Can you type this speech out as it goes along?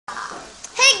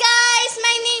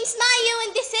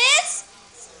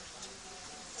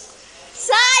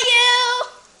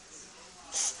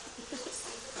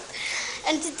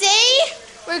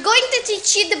to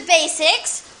teach you the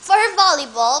basics for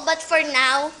volleyball, but for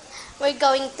now, we're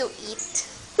going to eat.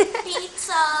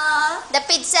 Pizza! The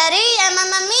pizzeria,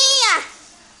 Mamma Mia!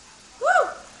 Woo!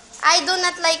 I do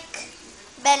not like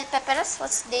bell peppers.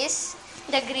 What's this?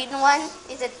 The green one?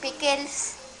 Is it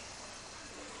pickles?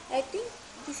 I think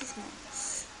this is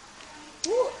nice.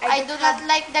 Ooh, I do not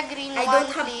like the green I one,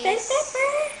 don't have bell please.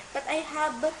 pepper, but I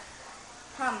have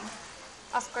ham.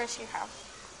 Of course you have.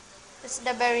 That's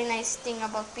the very nice thing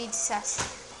about pizzas.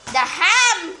 The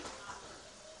ham!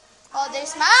 Oh,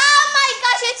 there's... Oh my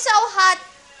gosh, it's so hot!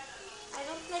 I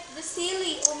don't like the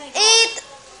silly. Oh my god.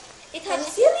 It has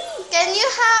silly.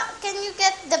 Can you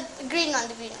get the green one,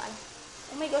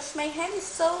 Oh my gosh, my hand is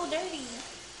so dirty.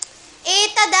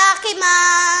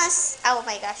 Itadakimasu! Oh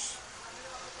my gosh.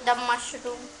 The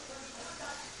mushroom.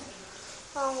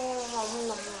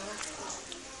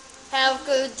 How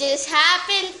could this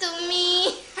happen to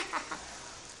me?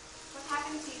 What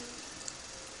happened to you?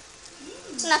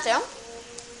 Nothing.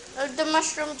 The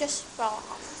mushroom just fell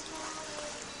off.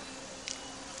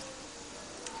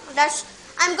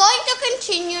 I'm going to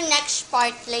continue next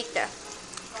part later.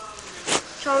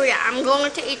 So yeah, I'm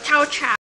going to eat chow chow.